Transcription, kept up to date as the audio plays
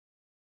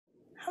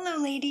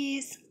Hello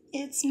ladies,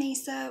 it's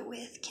Mesa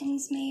with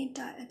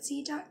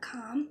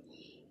Kinsmade.etsy.com,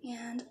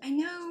 and I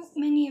know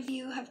many of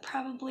you have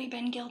probably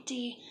been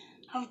guilty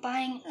of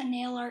buying a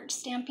nail art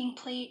stamping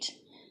plate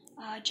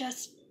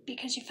just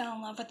because you fell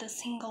in love with a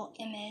single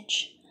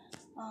image.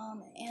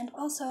 And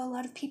also a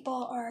lot of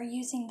people are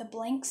using the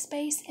blank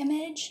space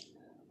image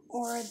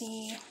or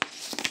the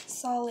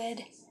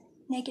solid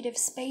negative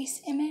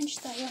space image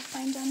that you'll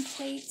find on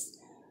plates.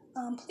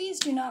 Please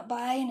do not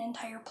buy an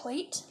entire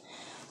plate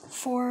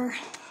for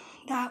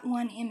that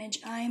one image.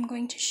 I am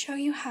going to show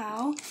you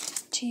how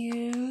to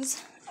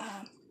use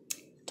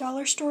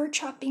dollar store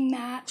chopping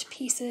mat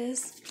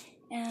pieces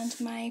and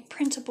my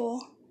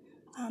printable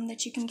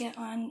that you can get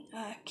on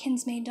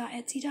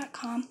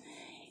kinsmade.etsy.com,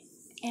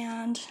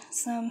 and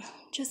some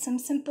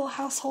simple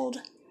household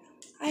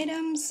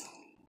items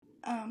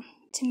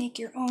to make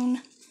your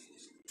own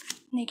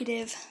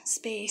negative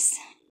space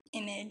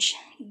image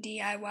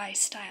DIY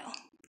style.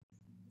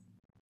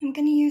 I'm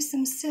going to use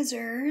some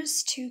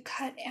scissors to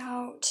cut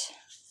out,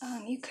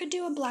 you could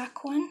do a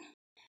black one.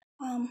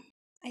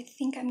 I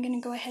think I'm going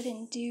to go ahead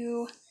and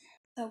do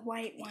the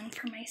white one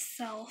for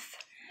myself.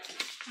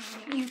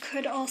 You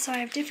could also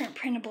have different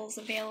printables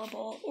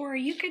available, or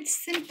you could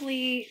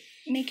simply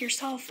make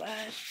yourself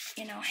a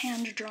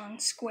hand-drawn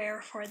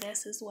square for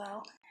this as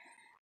well.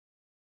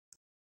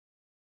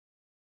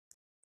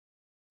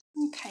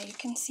 Okay, you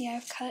can see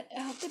I've cut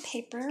out the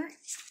paper,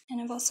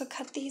 and I've also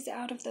cut these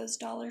out of those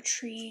Dollar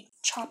Tree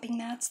chopping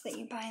mats that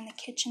you buy in the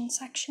kitchen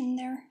section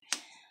there.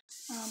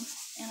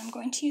 And I'm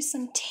going to use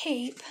some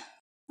tape.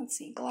 Let's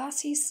see,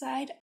 glossy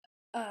side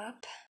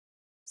up.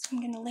 So I'm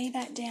going to lay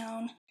that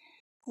down,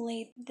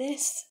 lay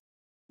this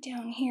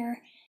down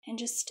here, and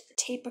just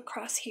tape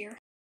across here.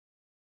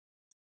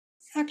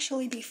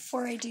 Actually,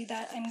 before I do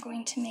that, I'm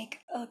going to make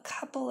a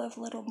couple of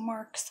little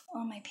marks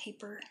on my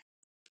paper.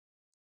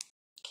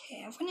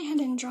 Okay, I went ahead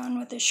and drawn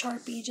with a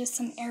Sharpie just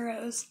some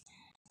arrows.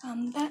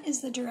 That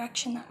is the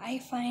direction that I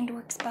find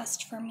works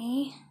best for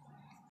me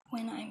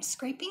when I'm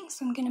scraping.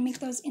 So I'm going to make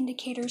those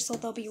indicators so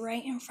they'll be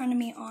right in front of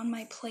me on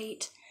my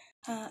plate.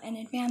 An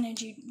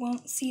advantage, you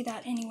won't see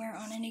that anywhere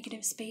on a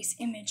negative space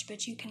image,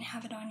 but you can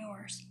have it on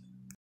yours.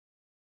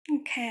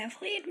 Okay,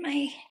 I've laid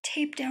my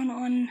tape down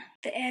on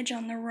the edge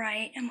on the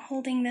right. I'm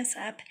holding this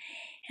up,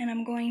 and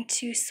I'm going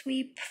to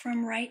sweep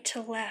from right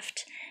to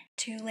left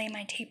to lay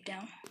my tape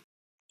down.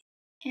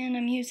 And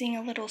I'm using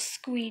a little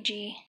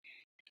squeegee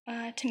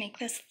to make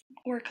this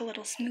work a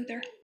little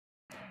smoother.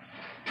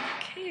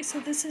 Okay, so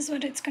this is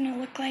what it's going to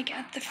look like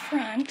at the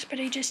front, but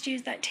I just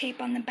used that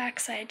tape on the back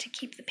side to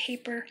keep the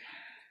paper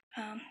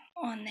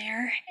on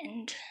there.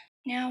 And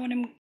now what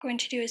I'm going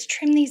to do is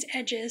trim these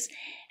edges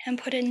and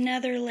put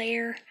another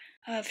layer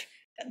of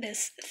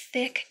this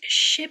thick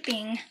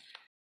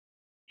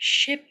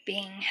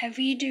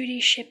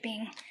heavy-duty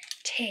shipping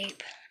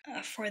tape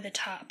for the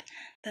top.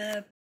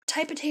 The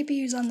type of tape you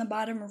use on the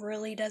bottom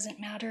really doesn't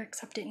matter,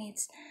 except it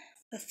needs,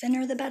 the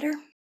thinner the better,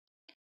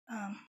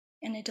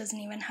 and it doesn't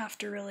even have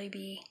to really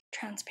be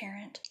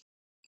transparent.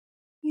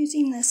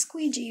 Using the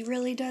squeegee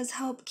really does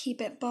help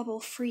keep it bubble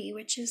free,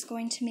 which is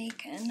going to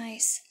make a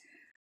nice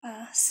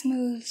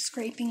smooth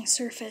scraping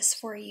surface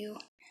for you,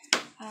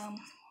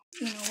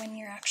 when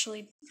you're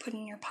actually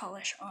putting your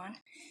polish on.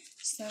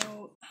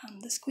 So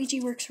the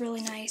squeegee works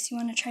really nice. You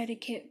want to try to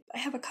get, I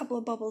have a couple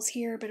of bubbles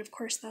here, but of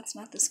course that's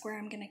not the square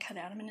I'm going to cut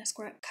out. I'm going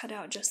to cut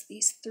out just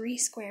these 3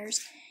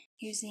 squares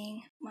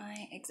using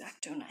my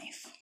X-Acto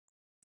knife.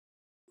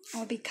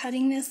 I'll be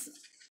cutting this,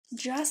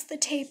 just the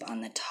tape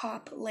on the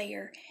top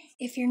layer.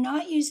 If you're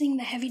not using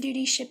the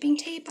heavy-duty shipping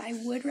tape, I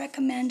would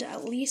recommend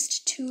at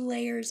least 2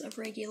 layers of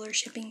regular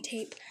shipping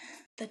tape.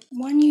 The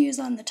one you use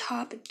on the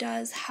top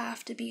does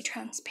have to be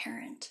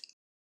transparent,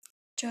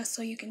 just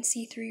so you can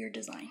see through your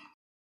design.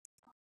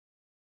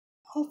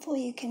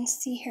 Hopefully you can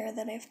see here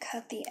that I've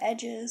cut the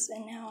edges,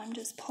 and now I'm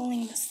just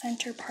pulling the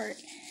center part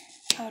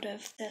out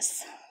of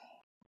this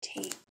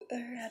tape,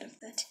 or out of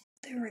the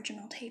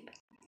original tape.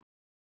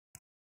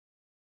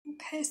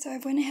 Okay, so I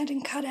went ahead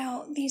and cut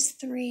out these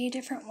 3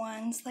 different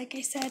ones. Like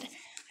I said,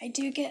 I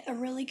do get a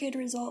really good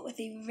result with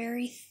a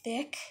very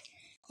thick,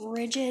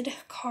 rigid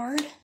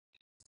card.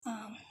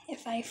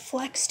 If I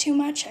flex too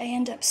much, I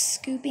end up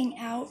scooping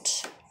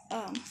out,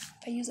 if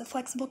I use a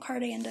flexible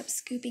card, I end up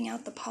scooping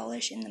out the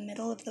polish in the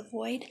middle of the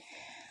void,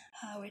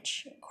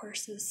 which of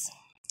course is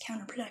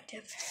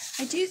counterproductive.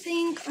 I do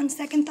think, on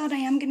second thought, I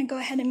am going to go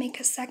ahead and make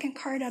a second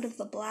card out of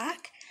the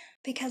black,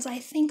 because I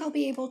think I'll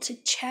be able to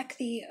check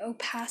the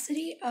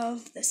opacity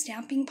of the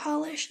stamping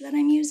polish that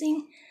I'm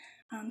using.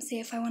 Say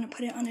if I want to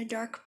put it on a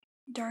dark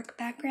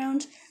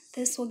background,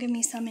 this will give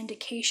me some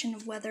indication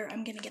of whether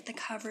I'm going to get the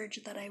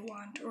coverage that I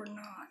want or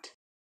not.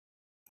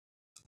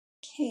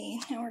 Okay,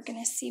 now we're going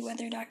to see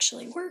whether it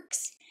actually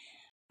works.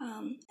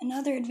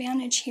 Another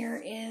advantage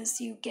here is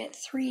you get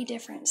 3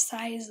 different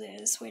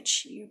sizes,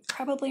 which you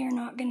probably are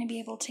not going to be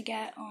able to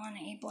get on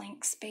a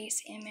blank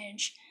space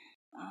image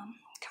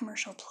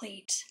commercial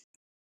plate.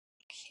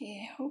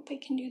 Okay, I hope I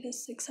can do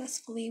this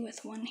successfully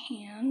with one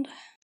hand.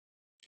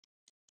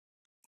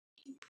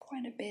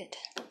 Quite a bit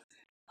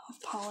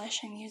of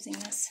polish. I'm using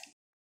this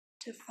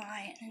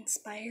Defy and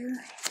Inspire.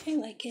 I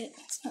like it.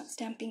 It's not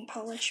stamping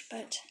polish,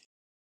 but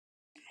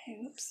okay,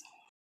 oops.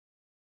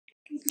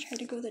 Try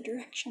to go the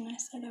direction I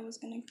said I was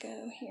going to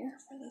go here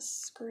for the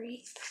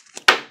scrape.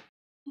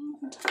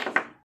 And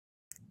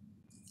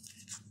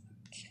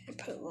I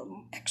put a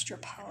little extra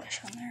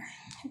polish on there.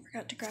 I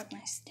forgot to grab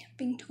my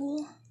stamping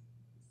tool.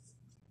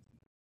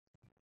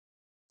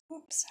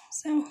 Oops.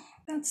 So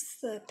that's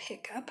the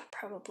pickup.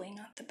 Probably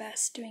not the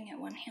best doing it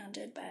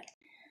one-handed, but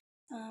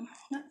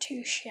not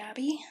too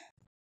shabby.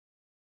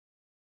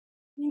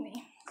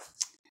 Anyway,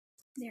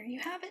 there you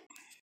have it.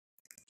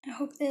 I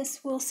hope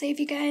this will save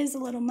you guys a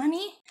little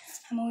money.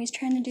 I'm always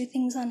trying to do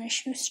things on a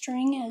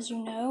shoestring, as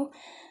you know.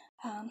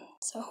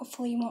 So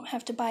hopefully you won't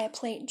have to buy a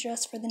plate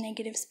just for the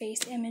negative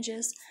space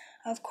images.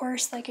 Of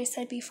course, like I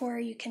said before,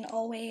 you can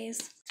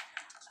always,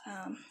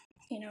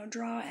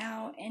 draw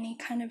out any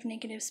kind of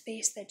negative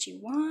space that you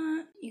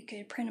want. You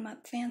could print them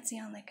up fancy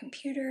on the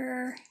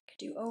computer. You could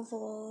do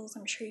ovals.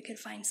 I'm sure you could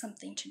find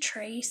something to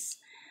trace.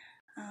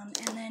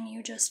 And then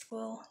you just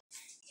will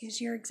use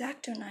your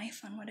X-Acto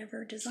knife on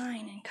whatever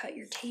design and cut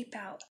your tape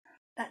out.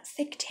 That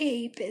thick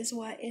tape is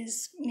what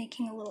is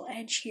making a little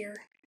edge here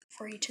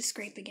for you to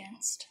scrape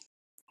against.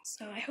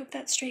 So I hope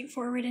that's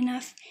straightforward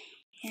enough,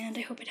 and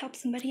I hope it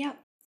helps somebody out.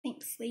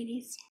 Thanks,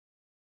 ladies.